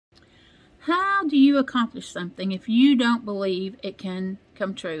How do you accomplish something if you don't believe it can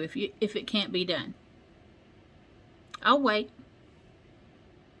come true, if it can't be done? I'll wait.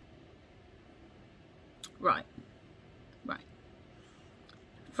 Right. Right.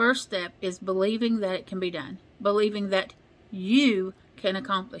 First step is believing that it can be done. Believing that you can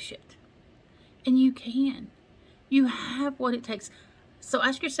accomplish it. And you can. You have what it takes. So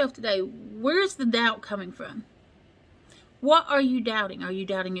ask yourself today, where's the doubt coming from? What are you doubting? Are you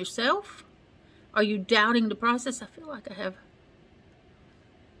doubting yourself? Are you doubting the process? I feel like I have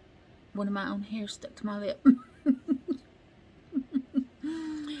one of my own hairs stuck to my lip.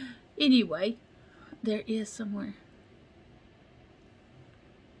 Anyway, there is somewhere.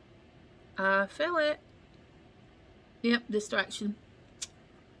 I feel it. Yep, distraction.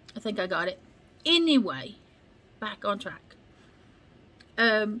 I think I got it. Anyway, back on track.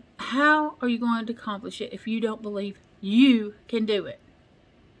 How are you going to accomplish it if you don't believe you can do it?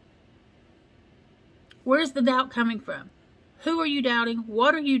 Where's the doubt coming from? Who are you doubting?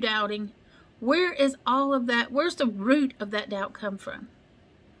 What are you doubting? Where is all of that? Where's the root of that doubt come from?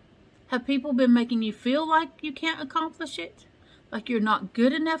 Have people been making you feel like you can't accomplish it? Like you're not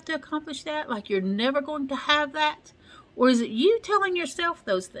good enough to accomplish that? Like you're never going to have that? Or is it you telling yourself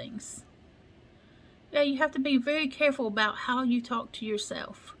those things? Yeah, you have to be very careful about how you talk to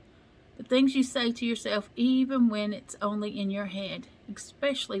yourself. The things you say to yourself, even when it's only in your head.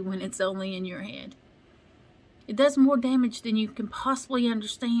 Especially when it's only in your head. It does more damage than you can possibly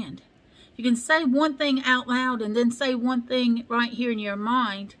understand. You can say one thing out loud and then say one thing right here in your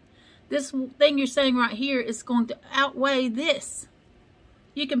mind. This thing you're saying right here is going to outweigh this.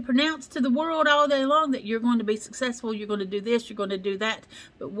 You can pronounce to the world all day long that you're going to be successful, you're going to do this, you're going to do that.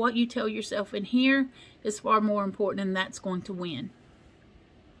 But what you tell yourself in here is far more important, and that's going to win.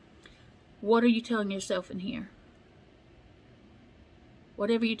 What are you telling yourself in here?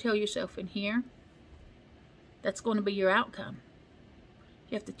 Whatever you tell yourself in here, that's going to be your outcome.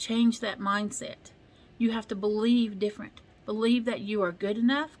 You have to change that mindset. You have to believe different. Believe that you are good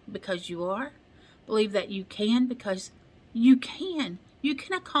enough because you are. Believe that you can because you can. You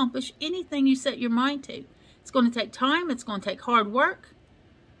can accomplish anything you set your mind to. It's going to take time. It's going to take hard work.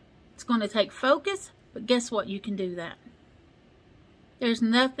 It's going to take focus. But guess what? You can do that. There's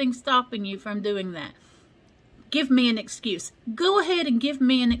nothing stopping you from doing that. Give me an excuse. Go ahead and give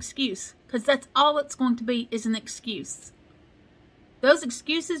me an excuse. Because that's all it's going to be, is an excuse. Those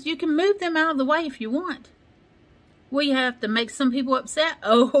excuses, you can move them out of the way if you want. Will you have to make some people upset?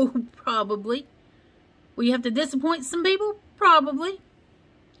 Oh, probably. Will you have to disappoint some people? Probably.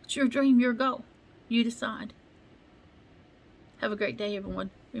 It's your dream, your goal. You decide. Have a great day,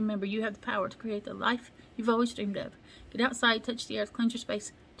 everyone. Remember, you have the power to create the life you've always dreamed of. Get outside, touch the earth, cleanse your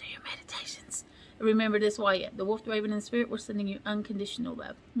space, do your meditations. And remember this, Wyatt, the wolf, the raven, and the spirit, we're sending you unconditional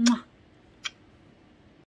love. Mwah.